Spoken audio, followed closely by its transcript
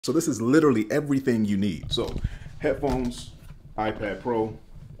So this is literally everything you need. So headphones, iPad Pro,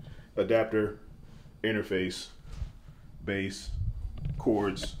 adapter, interface, bass,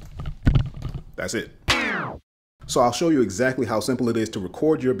 cords. That's it. So I'll show you exactly how simple it is to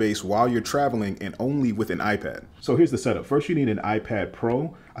record your bass while you're traveling and only with an iPad. So here's the setup. First, you need an iPad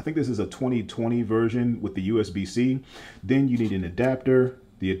Pro. I think this is a 2020 version with the USB-C. Then you need an adapter.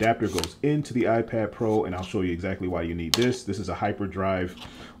 The adapter goes into the iPad Pro, and I'll show you exactly why you need this. This is a hyperdrive.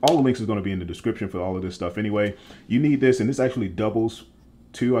 All the links is going to be in the description for all of this stuff anyway. You need this, and this actually doubles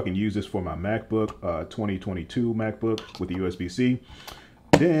too. I can use this for my MacBook, 2022 MacBook with the USB-C.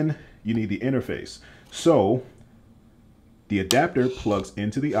 Then you need the interface. So the adapter plugs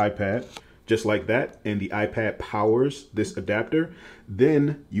into the iPad just like that, and the iPad powers this adapter.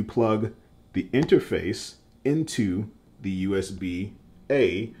 Then you plug the interface into the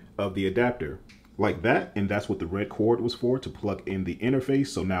USB-A of the adapter like that, and that's what the red cord was for, to plug in the interface.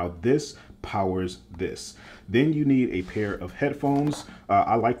 So now this powers this. Then you need a pair of headphones.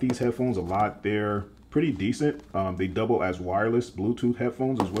 I like these headphones a lot. They're pretty decent. They double as wireless Bluetooth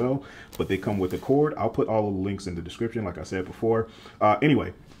headphones as well, but they come with a cord. I'll put all of the links in the description, like I said before.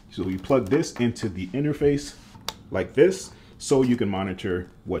 Anyway, so you plug this into the interface like this, so you can monitor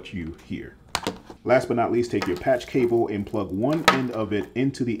what you hear. Last but not least, take your patch cable and plug one end of it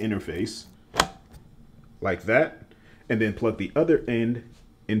into the interface like that, and then plug the other end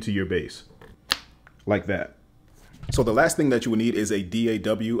into your bass like that. So the last thing that you will need is a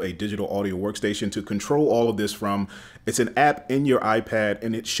DAW, a digital audio workstation, to control all of this from. It's an app in your iPad,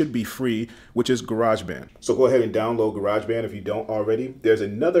 and it should be free, which is GarageBand. So go ahead and download GarageBand if you don't already. There's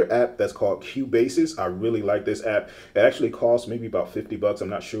another app that's called 𝗕𝗀𝗶𝘂𝗀𝗃. I really like this app. It actually costs maybe about 50 bucks. I'm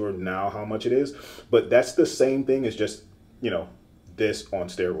not sure now how much it is, but that's the same thing as just, you know, this on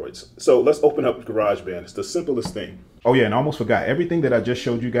steroids. So let's open up GarageBand. It's the simplest thing. Oh yeah, and I almost forgot, everything that I just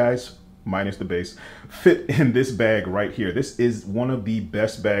showed you guys, minus the bass, fit in this bag right here. This is one of the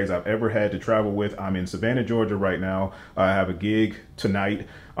best bags I've ever had to travel with. I'm in Savannah, Georgia right now. I have a gig tonight.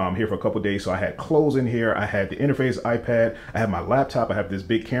 I'm here for a couple of days, so I had clothes in here. I had the interface iPad. I have my laptop. I have this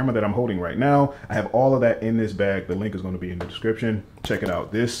big camera that I'm holding right now. I have all of that in this bag. The link is going to be in the description. Check it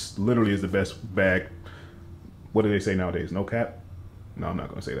out. This literally is the best bag. What do they say nowadays? No cap? No, I'm not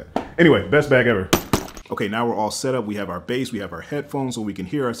going to say that. Anyway, best bag ever. Okay, now we're all set up. We have our bass, we have our headphones so we can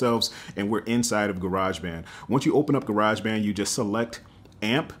hear ourselves, and we're inside of GarageBand. Once you open up GarageBand, you just select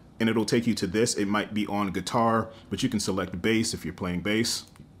amp, and it'll take you to this. It might be on guitar, but you can select bass if you're playing bass.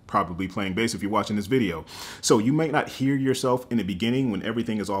 Probably playing bass if you're watching this video. So you might not hear yourself in the beginning when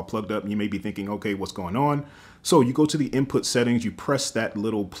everything is all plugged up. You may be thinking, okay, what's going on? So you go to the input settings, you press that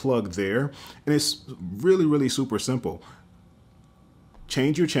little plug there, and it's really, really super simple.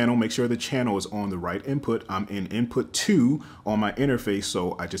 Change your channel, make sure the channel is on the right input. I'm in input 2 on my interface,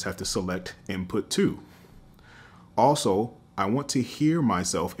 so I just have to select input 2. Also, I want to hear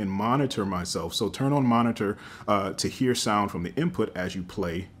myself and monitor myself, so turn on monitor to hear sound from the input as you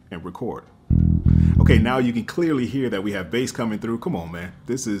play and record. Okay, now you can clearly hear that we have bass coming through. Come on, man,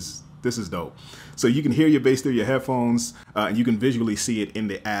 this is dope. So you can hear your bass through your headphones, and you can visually see it in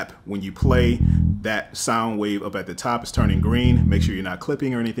the app. When you play, that sound wave up at the top is turning green. Make sure you're not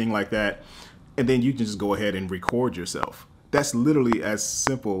clipping or anything like that. And then you can just go ahead and record yourself. That's literally as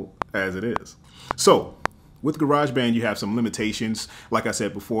simple as it is. So with GarageBand, you have some limitations, like I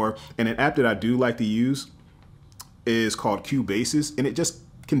said before. And an app that I do like to use is called 𝗕𝗀𝗶𝗂𝗃, and it just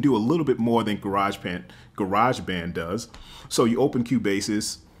can do a little bit more than GarageBand does. So you open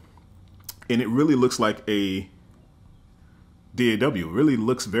𝗕𝗀𝗶𝗂𝗃, and it really looks like a DAW. It really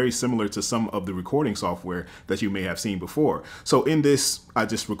looks very similar to some of the recording software that you may have seen before. So in this, I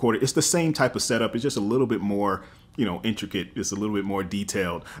just recorded. It's the same type of setup. It's just a little bit more, you know, intricate. It's a little bit more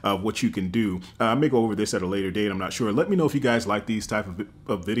detailed of what you can do. I may go over this at a later date. I'm not sure. Let me know if you guys like these type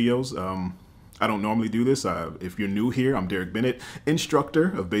of videos. I don't normally do this. If you're new here, I'm Daric Bennett,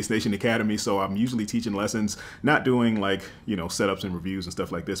 instructor of Bass Nation Academy. So I'm usually teaching lessons, not doing like, you know, setups and reviews and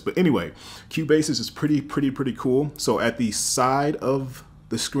stuff like this. But anyway, 𝗕𝗀𝗶𝗂𝗃 is pretty cool. So at the side of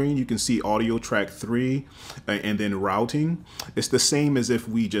the screen, you can see audio track 3 and then routing. It's the same as if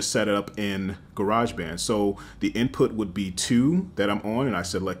we just set it up in GarageBand. So the input would be 2 that I'm on, and I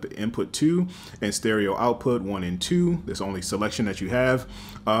select the input 2, and stereo output 1 and 2. That's the only selection that you have.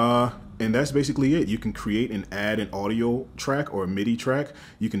 And that's basically it. You can create and add an audio track or a MIDI track.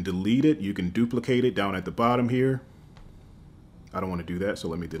 You can delete it. You can duplicate it down at the bottom here. I don't want to do that, so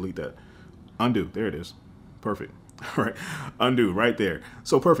let me delete that. Undo. There it is. Perfect. All right. Undo right there.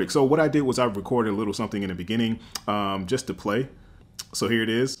 So perfect. So what I did was I recorded a little something in the beginning just to play. So here it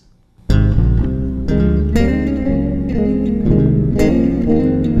is.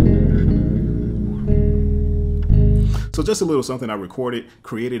 So just a little something I recorded,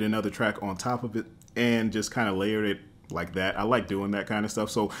 created another track on top of it, and just kind of layered it like that. I like doing that kind of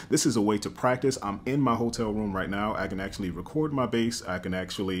stuff. So this is a way to practice. I'm in my hotel room right now. I can actually record my bass. I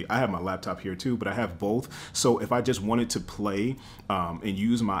have my laptop here too, but I have both. So if I just wanted to play and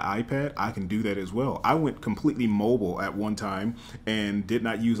use my iPad, I can do that as well. I went completely mobile at one time and did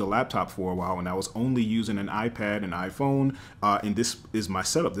not use a laptop for a while, and I was only using an iPad and iPhone, and this is my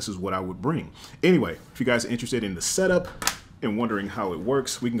setup. This is what I would bring. Anyway, if you guys are interested in the setup and wondering how it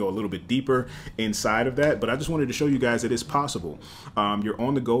works, we can go a little bit deeper inside of that, but I just wanted to show you guys that it's possible. You're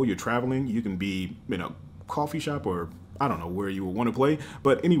on the go, you're traveling, you can be in a coffee shop, or I don't know where you would want to play,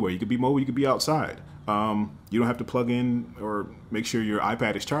 but anywhere. You could be mobile, you could be outside. You don't have to plug in or make sure your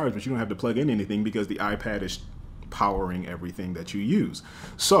iPad is charged, but you don't have to plug in anything because the iPad is powering everything that you use.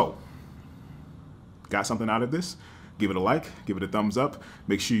 So, got something out of this? Give it a like, give it a thumbs up,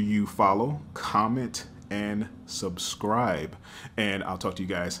 make sure you follow, comment, and subscribe. And I'll talk to you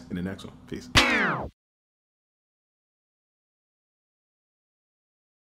guys in the next one. Peace.